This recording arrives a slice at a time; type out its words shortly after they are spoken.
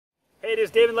It is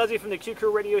Dave and Leslie from the Q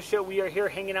Crew Radio Show. We are here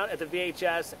hanging out at the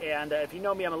VHS, and if you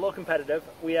know me, I'm a little competitive.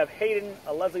 We have Hayden,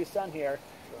 Leslie's son, here,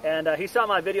 and he saw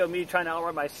my video of me trying to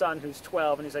outrun my son, who's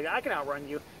 12, and he's like, "I can outrun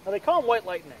you." Now they call him White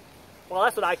Lightning. Well,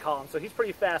 that's what I call him. So he's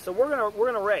pretty fast. So we're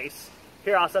gonna race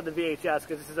here outside the VHS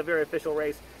because this is a very official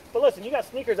race. But listen, you got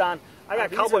sneakers on. I got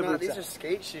cowboy boots. These are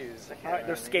skate shoes. All right,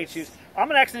 they're skate shoes. I'm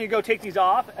gonna actually go take these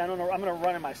off, and I'm gonna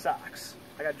run in my socks.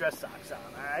 I got dress socks on.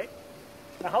 All right.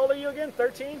 Now, how old are you again?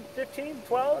 13, 15,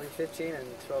 12? I'll be 15 in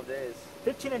 12 days.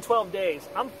 15 and 12 days.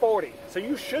 I'm 40, so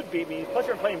you should beat me. Plus,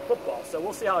 you're playing football, so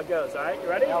we'll see how it goes. All right, you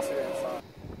ready? I'll see you inside.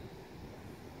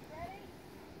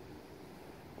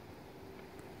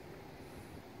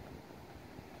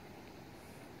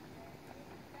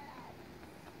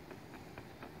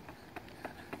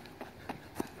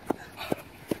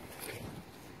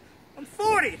 I'm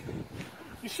 40.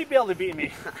 You should be able to beat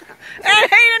me.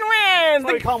 And Hayden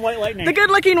wins! We call him White Lightning. The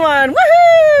good-looking one.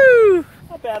 Woohoo!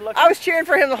 Not bad looking. I was cheering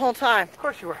for him the whole time. Of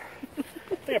course you were.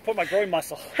 I think I put my groin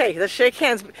muscle. Hey, let's shake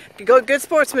hands. Good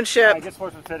sportsmanship. All right, good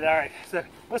sportsmanship. All right. So,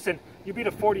 listen, you beat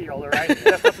a 40-year-old, all right?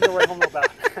 That's nothing to write home about.